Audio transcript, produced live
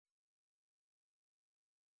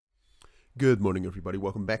Good morning, everybody.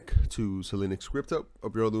 Welcome back to Cilinix Crypto.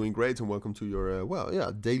 Hope you're all doing great, and welcome to your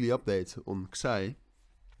daily update on XAI.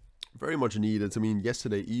 Very much needed. I mean,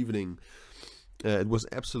 yesterday evening it was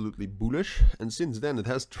absolutely bullish, and since then it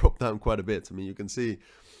has dropped down quite a bit. I mean, you can see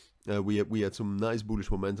we had some nice bullish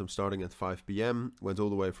momentum starting at 5 p.m. Went all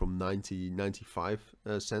the way from 95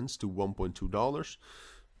 cents to $1.2,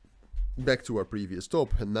 back to our previous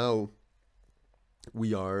top, and now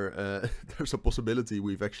we are there's a possibility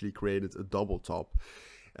we've actually created a double top,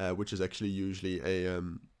 which is actually usually a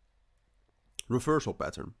reversal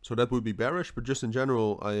pattern. So that would be bearish, but just in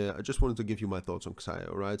general, I just wanted to give you my thoughts on XAI.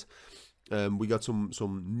 All right, we got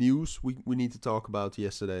some news we need to talk about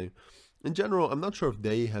yesterday. In general, I'm not sure if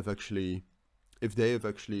they have actually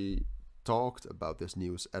talked about this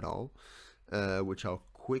news at all, which I'll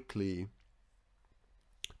quickly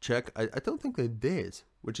check. I don't think they did,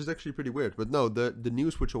 which is actually pretty weird. But no, the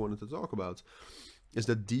news which I wanted to talk about is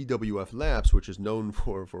that DWF Labs, which is known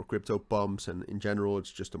for crypto pumps, and in general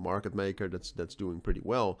it's just a market maker that's doing pretty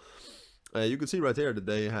well. You can see right here that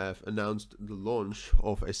they have announced the launch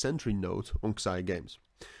of a Sentry node on XAI games.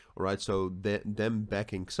 All right, so them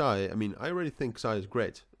backing XAI. I mean, I already think XAI is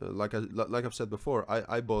great. Like I've said before,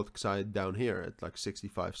 I bought XAI down here at like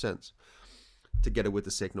 65 cents. Together with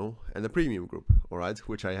the Signal and the premium group, all right,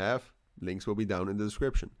 which I have. Links will be down in the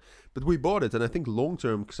description. But we bought it, and I think long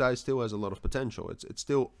term XAI still has a lot of potential. It's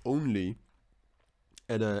still only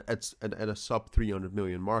at a sub 300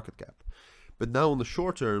 million market cap. But now on the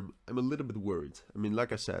short term, I'm a little bit worried. I mean,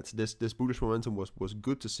 like I said, this bullish momentum was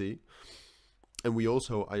good to see. And we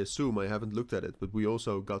also, I assume, I haven't looked at it, but we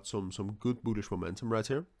also got some good bullish momentum right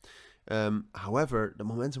here. However, the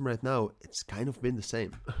momentum right now, it's kind of been the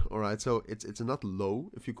same. All right, so it's not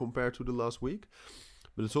low if you compare to the last week,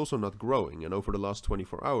 but it's also not growing. And over the last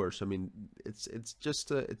 24 hours, I mean, it's just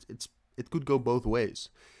it could go both ways,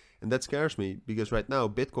 and that scares me because right now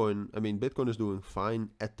Bitcoin is doing fine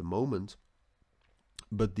at the moment,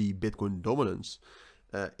 but the Bitcoin dominance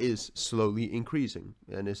is slowly increasing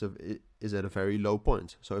and is at a very low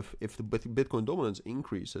point. So if the Bitcoin dominance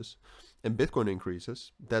increases and Bitcoin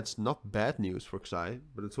increases, that's not bad news for XAI,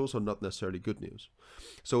 but it's also not necessarily good news.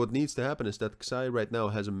 So what needs to happen is that XAI right now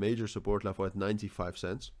has a major support level at 95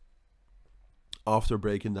 cents. After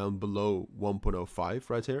breaking down below 1.05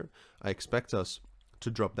 right here, I expect us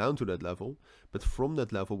to drop down to that level, but from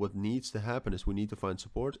that level what needs to happen is we need to find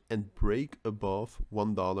support and break above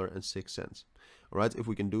 $1.06. all right, if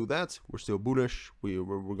we can do that, we're still bullish.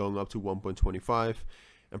 We're going up to 1.25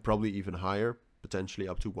 and probably even higher, potentially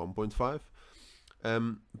up to 1.5.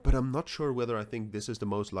 But I'm not sure whether I think this is the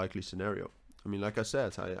most likely scenario. I mean, like I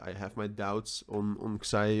said, I have my doubts on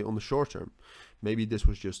XAI on the short term. Maybe this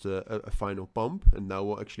was just a final pump, and now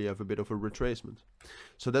we'll actually have a bit of a retracement.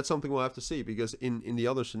 So that's something we'll have to see, because in the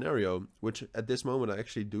other scenario, which at this moment I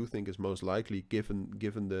actually do think is most likely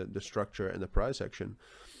given the structure and the price action,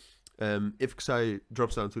 if XAI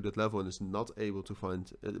drops down to that level and is not able to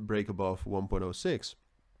find a break above 1.06,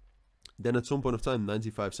 then at some point of time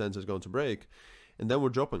 95 cents is going to break, and then we're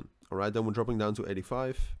dropping. All right, then we're dropping down to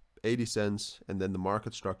 85, 80 cents, and then the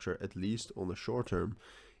market structure, at least on the short term,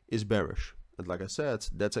 is bearish. And like I said,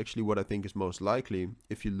 that's actually what I think is most likely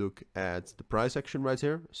if you look at the price action right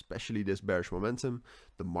here, especially this bearish momentum,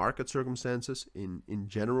 the market circumstances in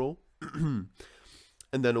general,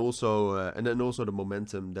 and then also the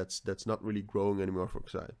momentum that's not really growing anymore for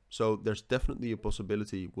XAI. So there's definitely a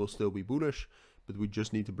possibility we'll still be bullish, but we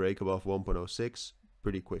just need to break above 1.06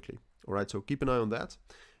 pretty quickly. All right, so keep an eye on that.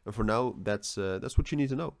 And for now, that's what you need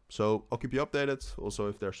to know. So I'll keep you updated. Also,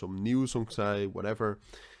 if there's some news on XAI, whatever.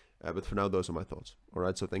 But for now, those are my thoughts. All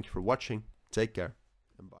right, so thank you for watching. Take care.